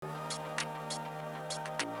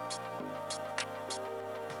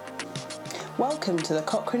Welcome to the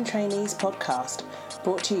Cochrane Trainees podcast,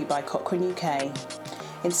 brought to you by Cochrane UK,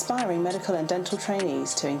 inspiring medical and dental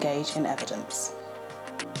trainees to engage in evidence.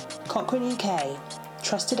 Cochrane UK,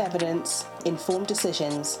 trusted evidence, informed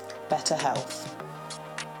decisions, better health.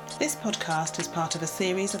 This podcast is part of a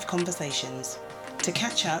series of conversations. To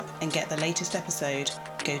catch up and get the latest episode,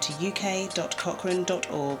 go to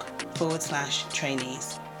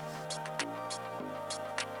uk.cochrane.org/trainees.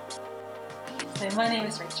 So my name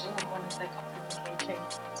is Rachel, I'm one of the Cochrane UK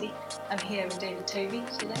Trainees committee. I'm here with David Tovey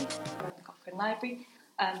today from the Cochrane Library.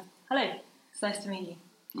 Hello, it's nice to meet you.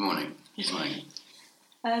 Good morning. Good morning.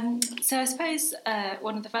 So I suppose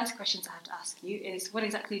one of the first questions I have to ask you is, what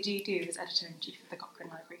exactly do you do as Editor-in-Chief of the Cochrane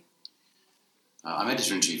Library? I'm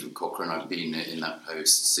Editor-in-Chief of Cochrane. I've been in that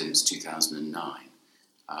post since 2009.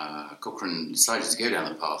 Cochrane decided to go down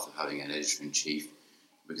the path of having an Editor-in-Chief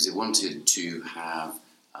because it wanted to have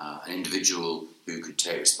an individual who could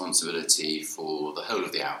take responsibility for the whole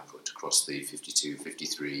of the output across the 52,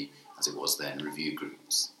 53, as it was then, review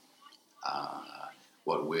groups.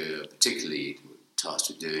 What we're particularly tasked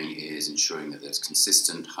with doing is ensuring that there's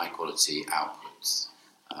consistent, high-quality outputs.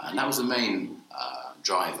 And that was the main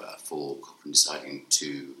driver for Cochrane deciding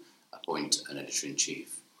to appoint an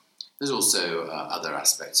Editor-in-Chief. There's also other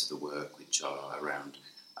aspects of the work which are around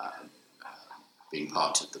being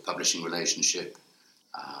part of the publishing relationship,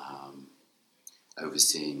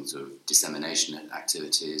 overseeing sort of dissemination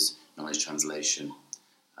activities, knowledge translation,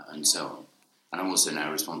 and so on. And I'm also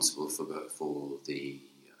now responsible for the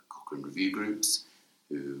Cochrane review groups,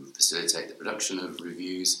 who facilitate the production of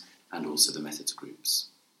reviews, and also the methods groups.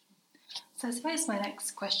 So I suppose my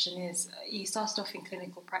next question is, you started off in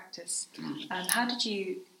clinical practice. How did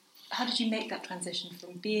you make that transition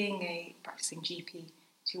from being a practicing GP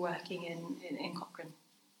to working in Cochrane?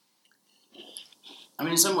 I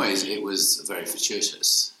mean, in some ways, it was very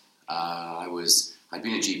fortuitous. I'd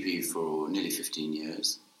been a GP for nearly 15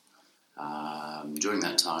 years. During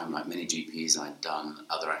that time, like many GPs, I'd done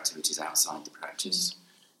other activities outside the practice.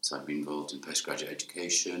 So I'd been involved in postgraduate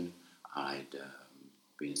education. I'd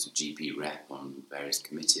been a GP rep on various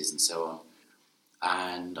committees and so on.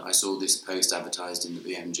 And I saw this post advertised in the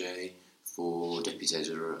BMJ for Deputy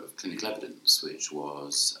Editor of Clinical Evidence, which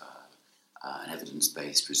was an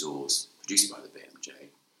evidence-based resource produced by the BMJ.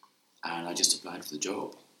 And I just applied for the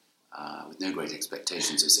job with no great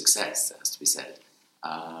expectations of success, that has to be said.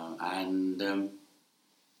 I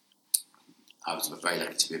was very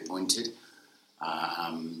lucky to be appointed. It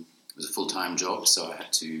was a full-time job, so I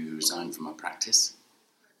had to resign from my practice.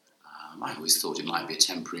 I always thought it might be a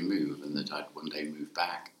temporary move and that I'd one day move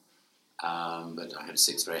back. But I had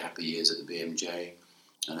 6 very happy years at the BMJ,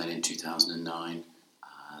 and then in 2009,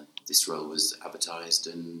 this role was advertised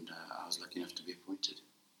and I was lucky enough to be appointed.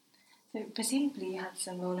 So presumably you had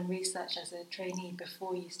some role in research as a trainee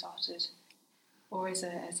before you started, or as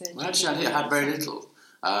a Well, actually, I had very little.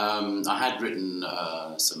 I had written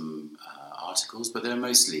some articles, but they were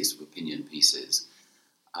mostly sort of opinion pieces.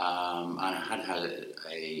 And I had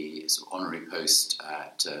a sort of honorary post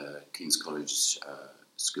at King's College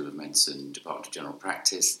School of Medicine, Department of General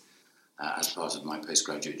Practice, as part of my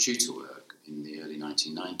postgraduate tutor work in the early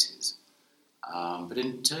 1990s. But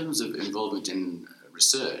in terms of involvement in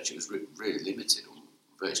research, it was really limited, or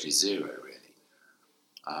virtually zero, really.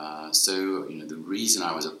 So, the reason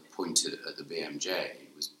I was appointed at the BMJ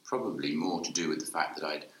was probably more to do with the fact that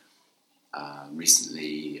I'd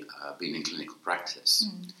recently been in clinical practice.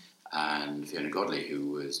 And Fiona Godley, who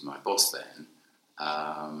was my boss then,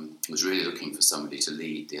 was really looking for somebody to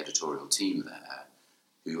lead the editorial team there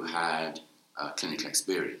who had clinical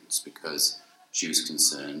experience, because she was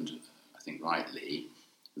concerned, I think rightly,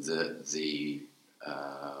 that the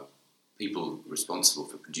people responsible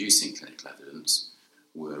for producing clinical evidence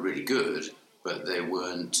were really good, but they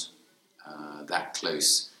weren't that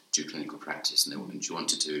close to clinical practice, and she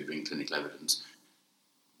wanted to bring clinical evidence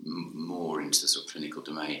more into the sort of clinical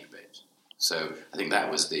domain a bit. So I think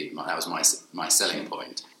that was my selling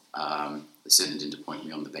point. They certainly didn't appoint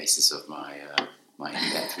me on the basis of my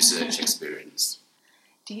in-depth research experience.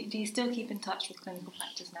 Do you still keep in touch with clinical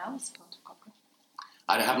practice now as part of Cochrane?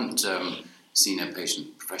 I haven't seen a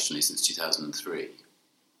patient professionally since 2003.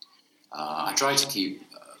 I try to keep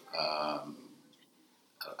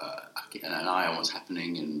an eye on what's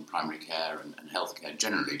happening in primary care and healthcare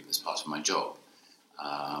generally as part of my job.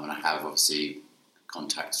 And I have obviously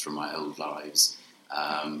contacts from my old lives,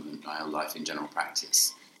 my old life in general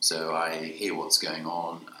practice. So I hear what's going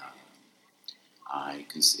on.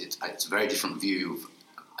 It's a very different view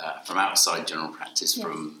from outside general practice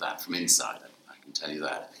from inside. I can tell you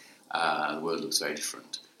that. The world looks very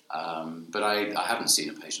different. But I haven't seen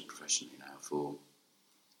a patient professionally now for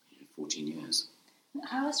 14 years.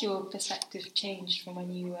 How has your perspective changed from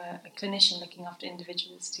when you were a clinician looking after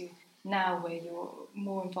individuals to now where you're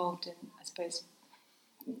more involved in, I suppose,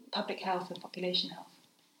 public health and population health?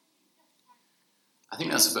 I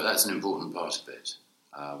think that's an important part of it.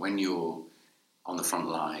 When you're on the front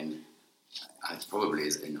line, probably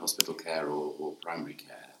in hospital care or primary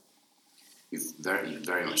care, you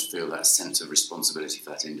very much feel that sense of responsibility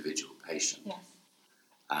for that individual patient. Yes.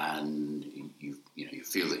 And you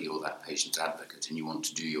feel that you're that patient's advocate and you want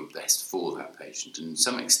to do your best for that patient. And to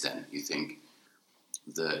some extent, you think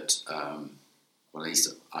that, well, at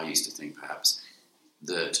least I used to think perhaps,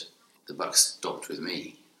 that the buck stopped with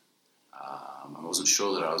me. I wasn't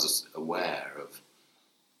sure that I was aware of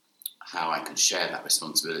how I could share that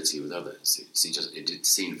responsibility with others. It did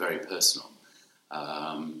seem very personal.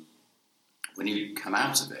 When you come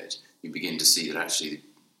out of it, you begin to see that actually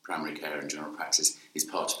primary care and general practice is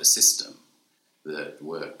part of a system that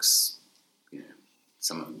works, a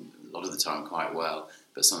lot of the time quite well,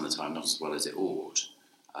 but some of the time not as well as it ought.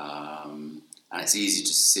 And it's easy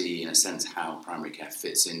to see, in a sense, how primary care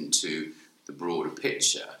fits into the broader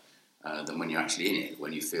picture than when you're actually in it,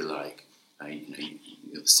 when you feel like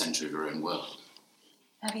you're the centre of your own world.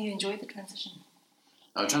 Have you enjoyed the transition?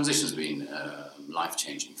 Transition's been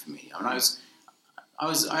life-changing for me. I mean,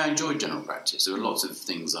 I enjoyed general practice. There were lots of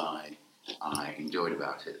things I enjoyed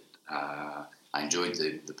about it. I enjoyed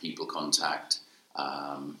the people contact.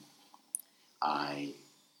 I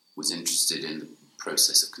was interested in the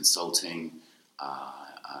process of consulting.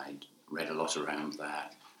 I'd read a lot around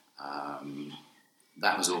that.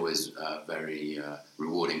 That was always a very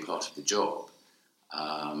rewarding part of the job.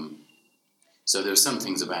 So there are some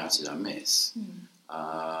things about it I miss.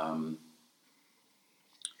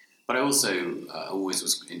 But I also always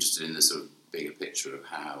was interested in the sort of bigger picture of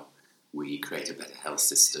how we create a better health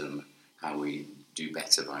system, how we do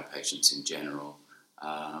better by patients in general.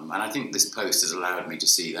 And I think this post has allowed me to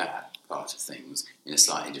see that part of things in a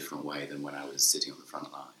slightly different way than when I was sitting on the front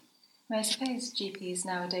line. Well, I suppose GPs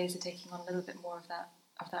nowadays are taking on a little bit more of that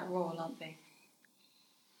role, aren't they?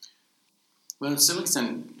 Well, to some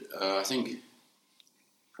extent, I think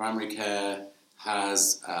primary care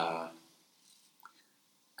has,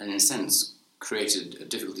 in a sense, created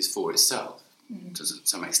difficulties for itself to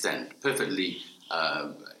some extent, perfectly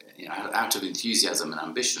out of enthusiasm and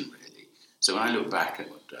ambition, really. So when I look back at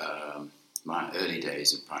my early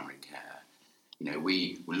days of primary care,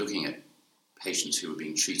 we were looking at patients who were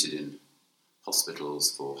being treated in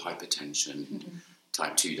hospitals for hypertension,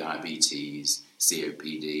 type 2 diabetes,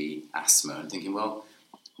 COPD, asthma, and thinking, well,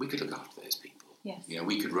 we could look after those people. Yes.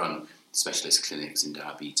 We could run specialist clinics in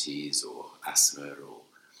diabetes or asthma or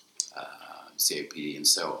COPD and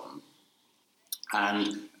so on.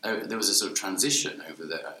 And there was a sort of transition over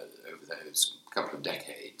those couple of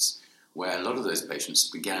decades where a lot of those patients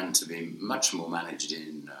began to be much more managed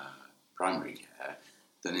in primary care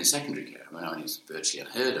than in secondary care. I mean, it's virtually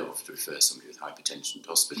unheard of to refer somebody with hypertension to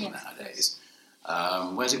hospital nowadays,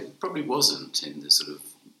 whereas it probably wasn't in the sort of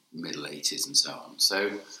middle 80s and so on.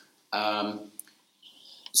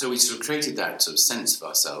 So we sort of created that sort of sense of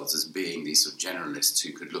ourselves as being these sort of generalists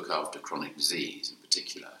who could look after chronic disease in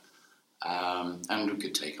particular, and we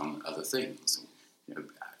could take on other things.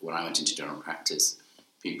 When I went into general practice,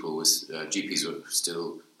 GPs were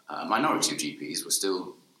still, a minority of GPs were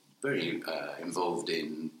still very involved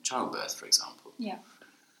in childbirth, for example. Yeah.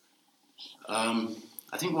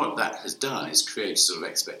 I think what that has done is create a sort of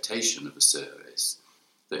expectation of a service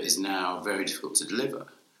that is now very difficult to deliver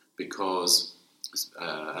because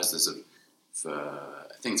as the sort of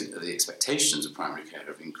the expectations of primary care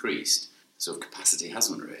have increased, sort of capacity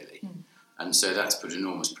hasn't really. And so that's put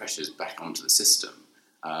enormous pressures back onto the system,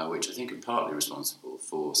 which I think are partly responsible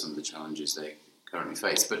for some of the challenges they currently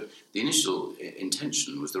face. But the initial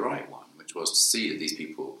intention was the right one, which was to see that these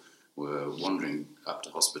people were wandering up to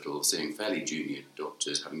hospital, seeing fairly junior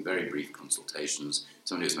doctors, having very brief consultations,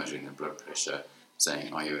 somebody was measuring their blood pressure,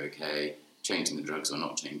 saying, are you okay, changing the drugs or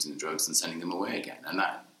not changing the drugs, and sending them away again. And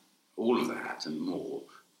all of that and more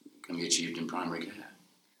can be achieved in primary care.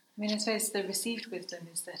 I mean, I suppose the received wisdom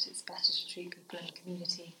is that it's better to treat people in the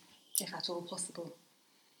community, if at all possible.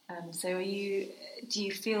 So do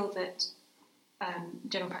you feel that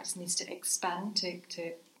general practice needs to expand to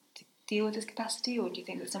deal with this capacity, or do you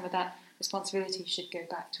think that some of that responsibility should go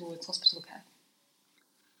back towards hospital care?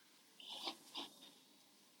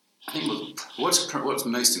 I think what's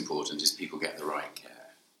most important is people get the right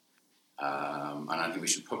care. And I think we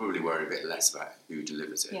should probably worry a bit less about who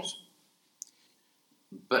delivers it. Yes.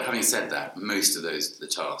 But having said that, most of the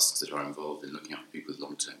tasks that are involved in looking after people with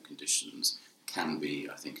long-term conditions can be,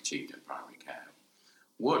 I think, achieved in primary care.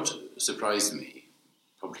 What surprised me,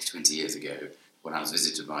 probably 20 years ago, when I was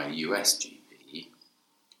visited by a US GP,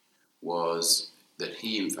 was that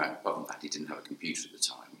he, in fact, apart from that, he didn't have a computer at the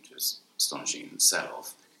time, which was astonishing in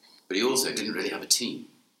itself, but he also didn't really have a team.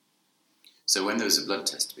 So when there was a blood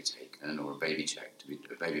test to be taken or a baby check,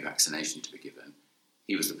 a baby vaccination to be given,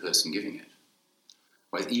 he was the person giving it.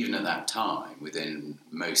 Whereas even at that time, within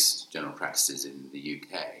most general practices in the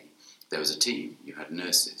UK, there was a team. You had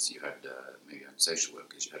nurses, you had maybe you had social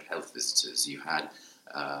workers, you had health visitors, you had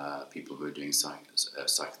people who were doing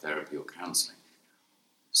psychotherapy or counselling.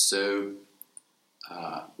 So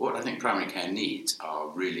what I think primary care needs are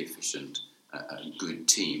really efficient, good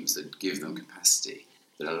teams that give them capacity,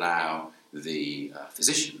 that allow the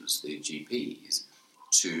physicians, the GPs,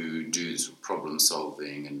 to do sort of problem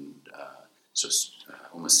solving and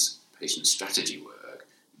almost patient strategy work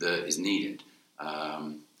that is needed.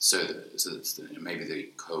 So that maybe the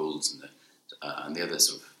colds and the other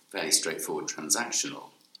sort of fairly straightforward transactional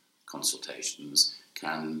consultations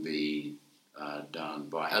can be done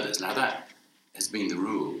by others. Now that has been the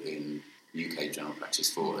rule in UK general practice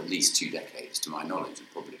for at least 2 decades, to my knowledge, and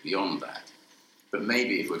probably beyond that. But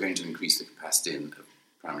maybe if we're going to increase the capacity in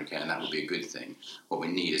primary care, and that would be a good thing, what we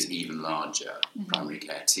need is even larger primary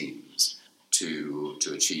care teams to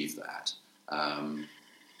achieve that.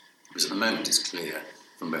 Because at the moment it's clear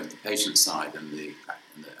from both the patient side and the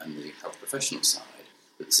health professional side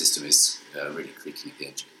that the system is really creaking at the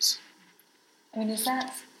edges. I mean, is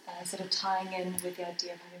that sort of tying in with the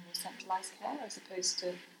idea of having more centralised care as opposed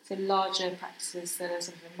to larger practices that are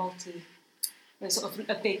sort of sort of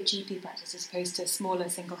a big GP practice as opposed to smaller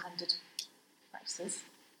single-handed practices?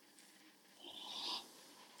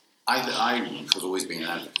 I have always been an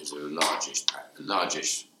advocate of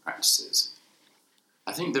largish practices.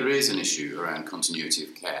 I think there is an issue around continuity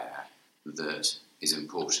of care that is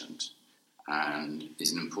important and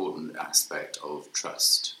is an important aspect of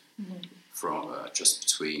trust, from trust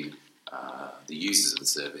between the users of the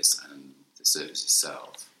service and the service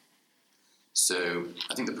itself. So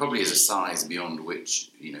I think there probably is a size beyond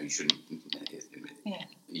which you shouldn't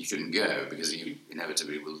go, because you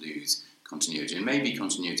inevitably will lose continuity. And maybe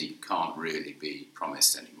continuity can't really be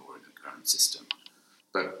promised anymore in the current system.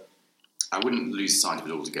 But I wouldn't lose sight of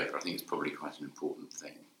it altogether. I think it's probably quite an important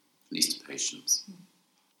thing, at least to patients.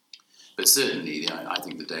 But certainly, I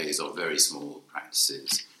think the days of very small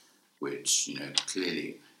practices, which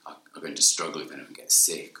clearly are going to struggle if anyone gets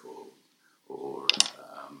sick or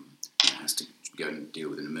has to go and deal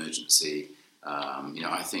with an emergency.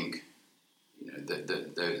 I think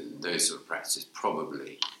those sort of practices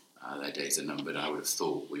probably their days are numbered. I would have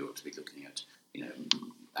thought we ought to be looking at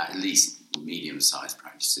at least medium-sized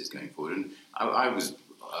practices going forward. And I was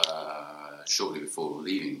shortly before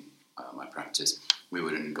leaving my practice, we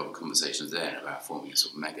would have got conversations then about forming a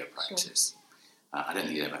sort of mega practice. Sure. I don't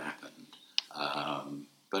think it ever happened.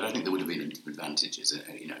 But I think there would have been advantages.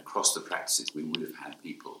 Across the practices, we would have had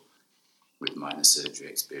people with minor surgery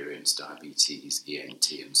experience, diabetes,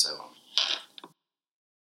 ENT, and so on.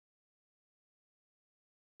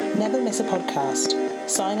 Never miss a podcast.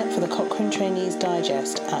 Sign up for the Cochrane Trainees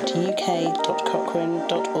Digest at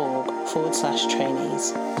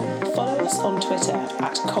uk.cochrane.org/trainees. Follow us on Twitter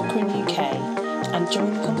at Cochrane UK and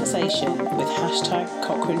join the conversation with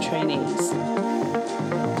 #Cochrane Trainees.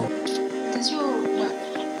 Does your work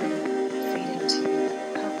feed into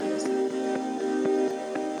health policy?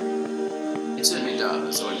 It certainly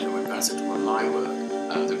does. When I said to my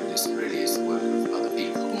work, this really is the work of other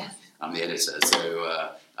people. Yes. I'm the editor, so.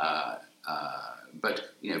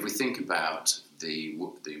 But if we think about the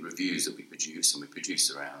reviews that we produce, and we produce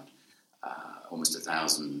around almost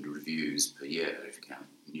 1,000 reviews per year, if you count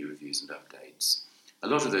new reviews and updates, a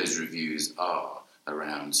lot of those reviews are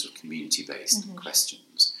around sort of community-based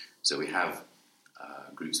questions. So we have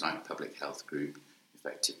groups like Public Health Group,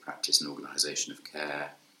 Effective Practice and Organisation of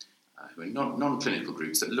Care, who are non-clinical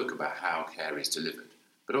groups that look about how care is delivered.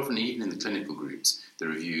 But often, even in the clinical groups, the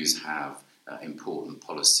reviews have important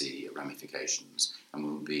policy ramifications, and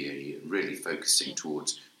will be really focusing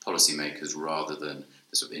towards policymakers rather than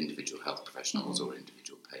the sort of individual health professionals or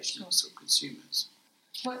individual patients or consumers.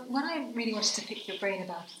 What I really wanted to pick your brain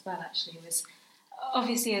about as well, actually, was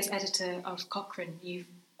obviously as editor of Cochrane, you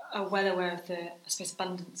are well aware of the, I suppose,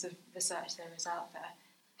 abundance of research there is out there.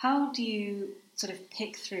 How do you sort of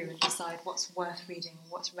pick through and decide what's worth reading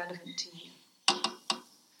and what's relevant to you?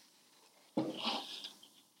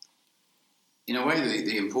 In a way,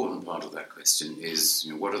 the important part of that question is,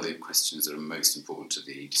 what are the questions that are most important to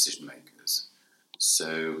the decision makers?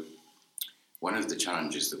 So one of the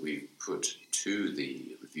challenges that we've put to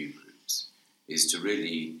the review groups is to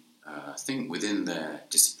really think within their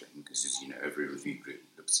discipline, because as you know, every review group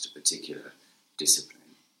looks at a particular discipline,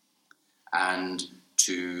 and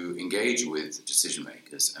to engage with decision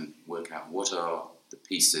makers and work out what are the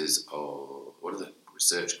pieces of, what are the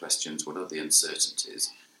research questions, what are the uncertainties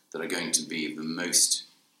that are going to be the most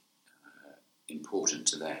important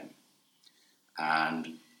to them.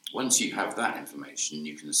 And once you have that information,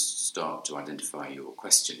 you can start to identify your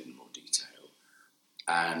question in more detail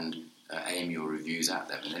and aim your reviews at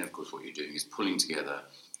them. And then, of course, what you're doing is pulling together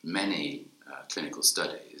many clinical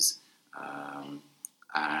studies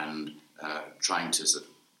and trying to sort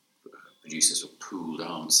of produce a sort of pooled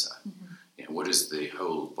answer. Mm-hmm. You know, what is the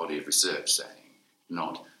whole body of research saying?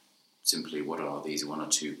 Not simply what are these one or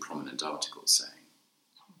two prominent articles saying.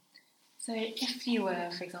 So if you were,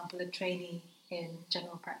 for example, a trainee in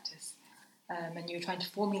general practice and you were trying to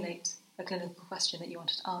formulate a clinical question that you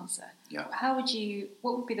wanted to answer,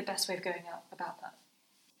 what would be the best way of going about that?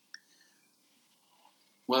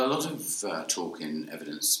 Well, a lot of talk in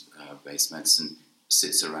evidence-based medicine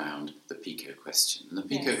sits around the PICO question, and the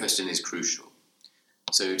PICO question is crucial.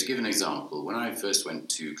 So to give an example, when I first went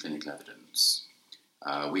to clinical evidence,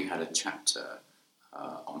 we had a chapter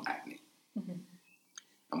on acne. Mm-hmm.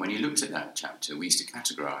 And when you looked at that chapter, we used to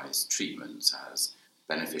categorise treatments as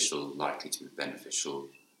beneficial, likely to be beneficial,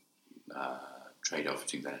 trade-off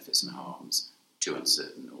between benefits and harms, too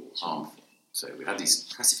uncertain or harmful. So we had these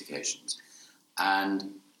classifications.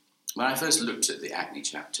 And when I first looked at the acne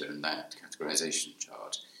chapter and that categorisation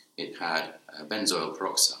chart, it had benzoyl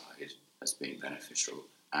peroxide as being beneficial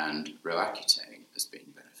and roaccutane as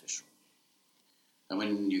being beneficial. And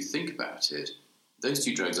when you think about it, those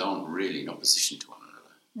two drugs aren't really in opposition to one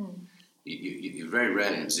another. Mm. You're very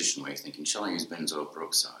rarely in a position where you're thinking, shall I use benzoyl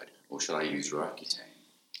peroxide or shall I use roaccutane?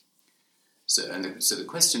 So the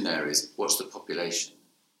question there is, what's the population?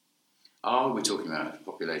 Are we talking about a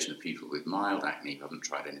population of people with mild acne who haven't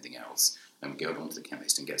tried anything else and go on to the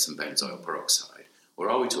chemist and get some benzoyl peroxide? Or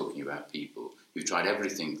are we talking about people who've tried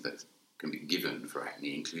everything that can be given for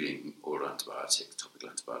acne, including oral antibiotics, topical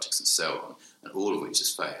antibiotics and so on, and all of which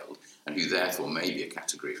has failed, and who therefore may be a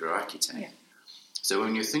category for roaccutane? Yeah. So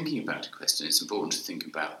when you're thinking about a question, it's important to think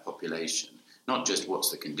about the population, not just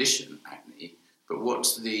what's the condition, acne, but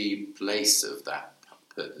what's the place of that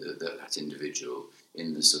individual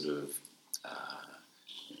in the sort of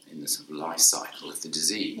life cycle of the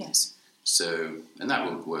disease. Yes. So, and that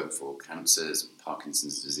would work for cancers,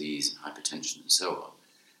 Parkinson's disease, hypertension, and so on.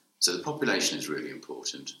 So the population is really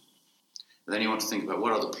important. And then you want to think about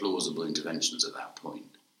what are the plausible interventions at that point,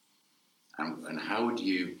 and how would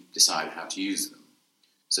you decide how to use them?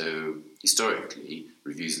 So historically,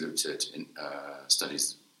 reviews looked at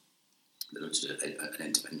studies that looked at an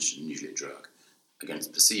intervention, usually a drug,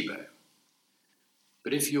 against placebo.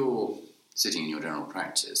 But if you're sitting in your general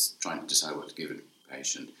practice trying to decide what to give a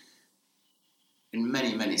patient, in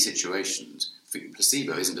many, many situations,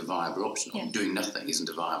 placebo isn't a viable option, or doing nothing isn't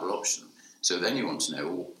a viable option. So then you want to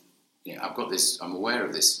know, I've got this, I'm aware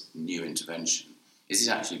of this new intervention. Is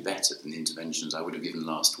it actually better than the interventions I would have given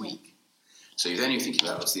last week? So then you're thinking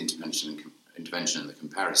about what's the intervention and the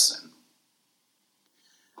comparison.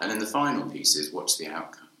 And then the final piece is, what's the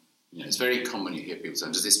outcome? It's very common you hear people say,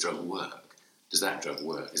 does this drug work? Does that drug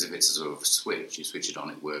work? As if it's a sort of switch. You switch it on,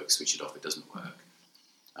 it works. Switch it off, it doesn't work.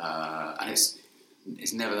 And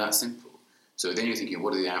it's never that simple. So then you're thinking,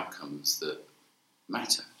 what are the outcomes that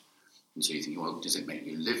matter? And so you're thinking, well, does it make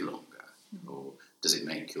you live longer? Or does it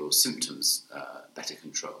make your symptoms better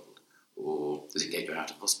controlled? Or does it get you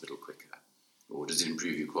out of hospital quicker? Or does it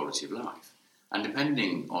improve your quality of life? And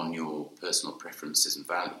depending on your personal preferences and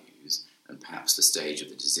values, and perhaps the stage of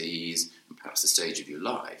the disease, and perhaps the stage of your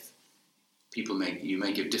life, you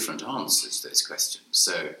may give different answers to those questions.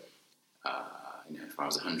 So, if I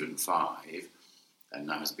was 105 and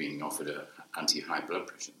I was being offered an anti-high blood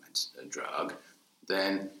pressure drug,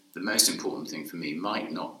 then the most important thing for me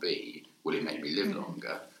might not be, will it make me live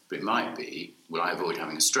longer, but it might be, will I avoid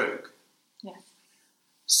having a stroke? Yes.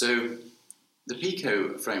 So the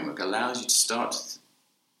PICO framework allows you to start to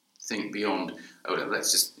think beyond,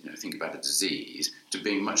 let's just think about a disease, to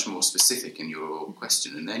being much more specific in your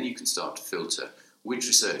question, and then you can start to filter which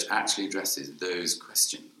research actually addresses those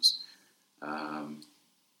questions.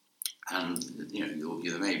 And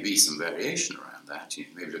there may be some variation around that.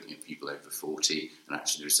 Maybe looking at people over 40, and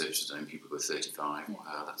actually the research has done people who are 35. Yeah.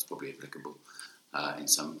 That's probably applicable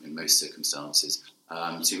in most circumstances.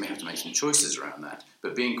 So you may have to make some choices around that.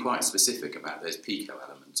 But being quite specific about those PICO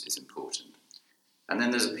elements is important. And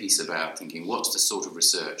then there's a piece about thinking, what's the sort of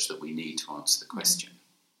research that we need to answer the question?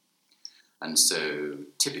 And so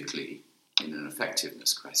typically, in an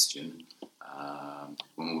effectiveness question,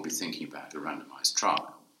 when we'll be thinking about a randomised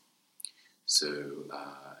trial. So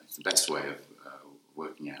it's the best way of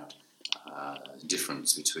working out the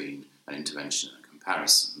difference between an intervention and a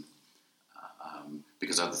comparison,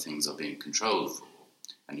 because other things are being controlled for,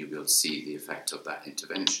 and you'll be able to see the effect of that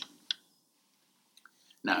intervention.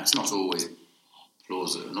 Now, it's not always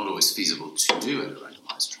plausible, not always feasible to do a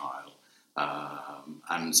randomised trial,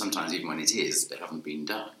 and sometimes even when it is, they haven't been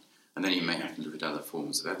done, and then you may have to look at other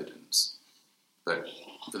forms of evidence. But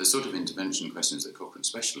for the sort of intervention questions that Cochrane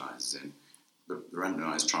specialises in, the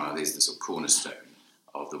randomised trial is the sort of cornerstone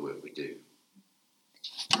of the work we do.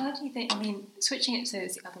 How do you think, switching it so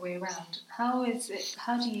it's the other way around, how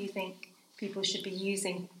do you think people should be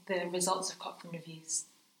using the results of Cochrane reviews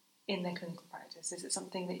in their clinical practice? Is it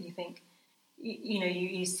something that you think,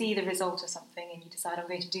 you see the result of something and you decide, I'm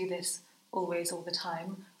going to do this always, all the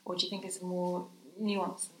time, or do you think it's more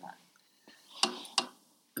nuanced than that?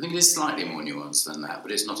 I think it is slightly more nuanced than that,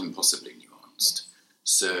 but it's not impossibly nuanced. Yes.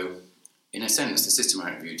 So, in a sense, the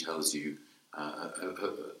systematic review tells you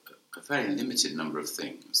a fairly limited number of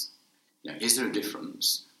things. Is there a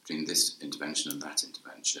difference between this intervention and that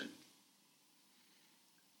intervention?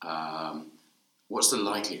 What's the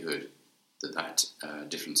likelihood that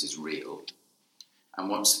difference is real? And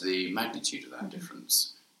what's the magnitude of that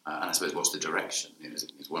difference? And I suppose what's the direction?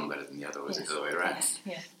 Is one better than the other, or is it the other way around? Yes.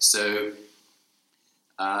 Yes. So,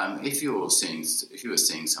 if you were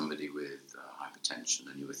seeing somebody with hypertension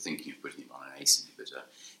and you were thinking of putting him on an ACE inhibitor,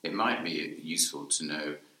 it might be useful to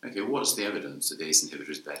know, okay, what's the evidence that the ACE inhibitor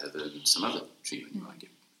is better than some other treatment you might give,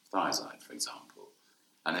 thiazide, for example.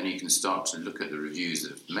 And then you can start to look at the reviews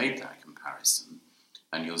that have made that comparison,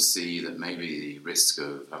 and you'll see that maybe the risk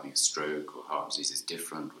of having a stroke or heart disease is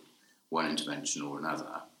different with one intervention or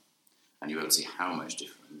another, and you'll be able to see how much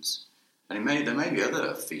difference. And there may be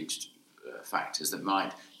other factors that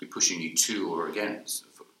might be pushing you to or against,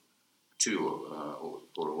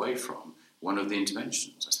 or away from one of the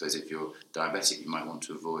interventions. I suppose if you're diabetic, you might want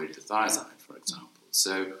to avoid the thiazide, for example.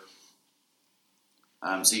 So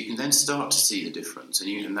you can then start to see the difference,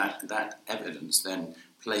 and that evidence then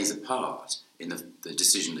plays a part in the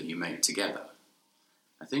decision that you make together.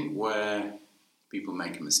 I think where people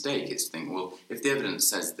make a mistake is to think, well, if the evidence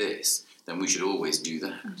says this, then we should always do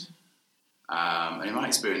that. And in my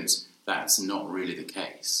experience, that's not really the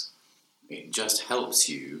case. It just helps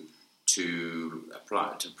you to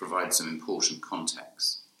provide some important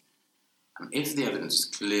context. And if the evidence is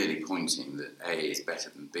clearly pointing that A is better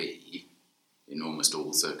than B in almost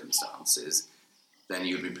all circumstances, then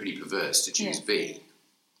you'd be pretty perverse to choose B.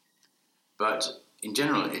 But in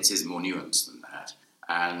general, it is more nuanced than that.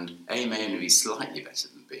 And A may only be slightly better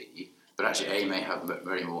than B, but actually A may have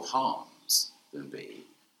very more harms than B,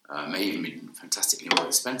 may even be fantastically more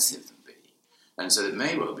expensive than B. And so it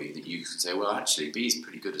may well be that you can say, well, actually, B is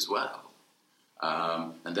pretty good as well.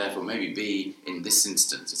 And therefore, maybe B, in this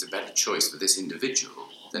instance, is a better choice for this individual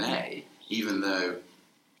than A, even though,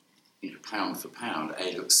 pound for pound,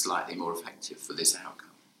 A looks slightly more effective for this outcome.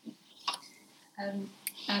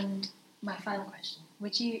 And my final question,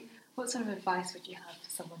 what sort of advice would you have for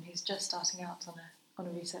someone who's just starting out on a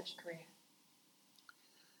research career?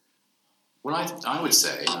 Well, I would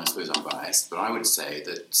say, and I suppose I'm biased, but I would say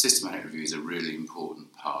that systematic review is a really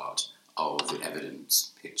important part of the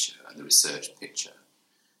evidence picture and the research picture.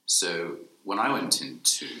 So when I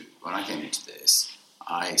came into this,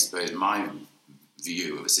 I suppose my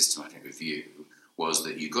view of a systematic review was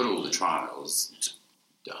that you got all the trials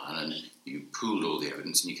done and you pooled all the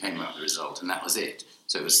evidence and you came up with the result, and that was it.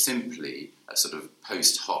 So it was simply a sort of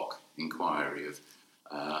post hoc inquiry of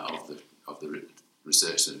the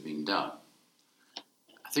research that had been done.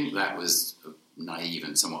 I think that was a naive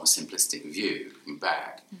and somewhat simplistic view, looking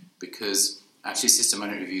back, because actually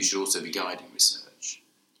systematic review should also be guiding research.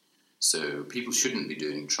 So people shouldn't be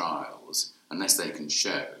doing trials unless they can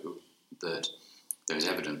show that there's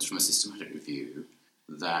evidence from a systematic review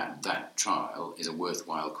that that trial is a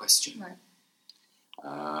worthwhile question. Right.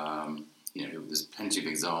 There's plenty of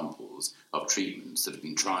examples of treatments that have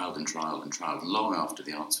been trialled and trialled and trialled long after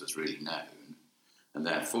the answer was really known, and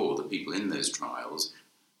therefore the people in those trials,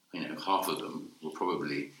 half of them were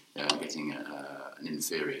probably getting an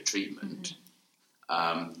inferior treatment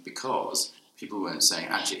because people weren't saying,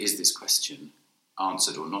 actually, is this question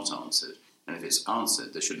answered or not answered? And if it's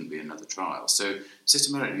answered, there shouldn't be another trial. So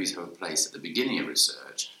systematic reviews have a place at the beginning of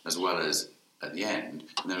research as well as at the end.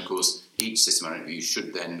 And then, of course, each systematic review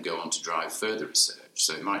should then go on to drive further research.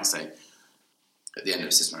 So it might say at the end of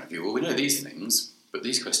a systematic review, well, we know these things, but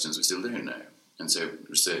these questions we still don't know. And so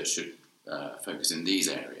research should focus in these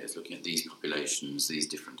areas, looking at these populations, these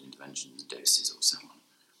different interventions, doses, or so on.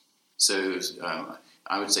 So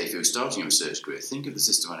I would say if you're starting a research career, think of the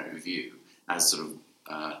systematic review as sort of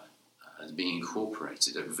as being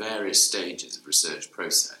incorporated at various stages of research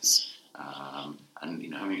process, and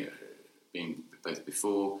having being both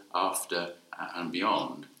before, after, and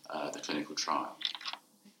beyond the clinical trial.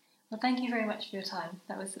 Well, thank you very much for your time.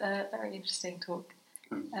 That was a very interesting talk.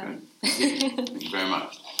 Thank you very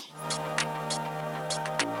much.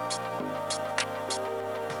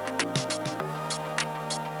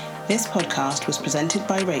 This podcast was presented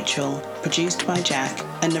by Rachel, produced by Jack,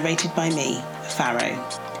 and narrated by me, Farrow.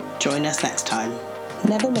 Join us next time.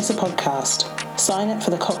 Never miss a podcast. Sign up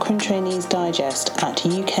for the Cochrane Trainees Digest at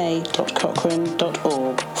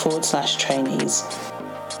uk.cochrane.org/trainees.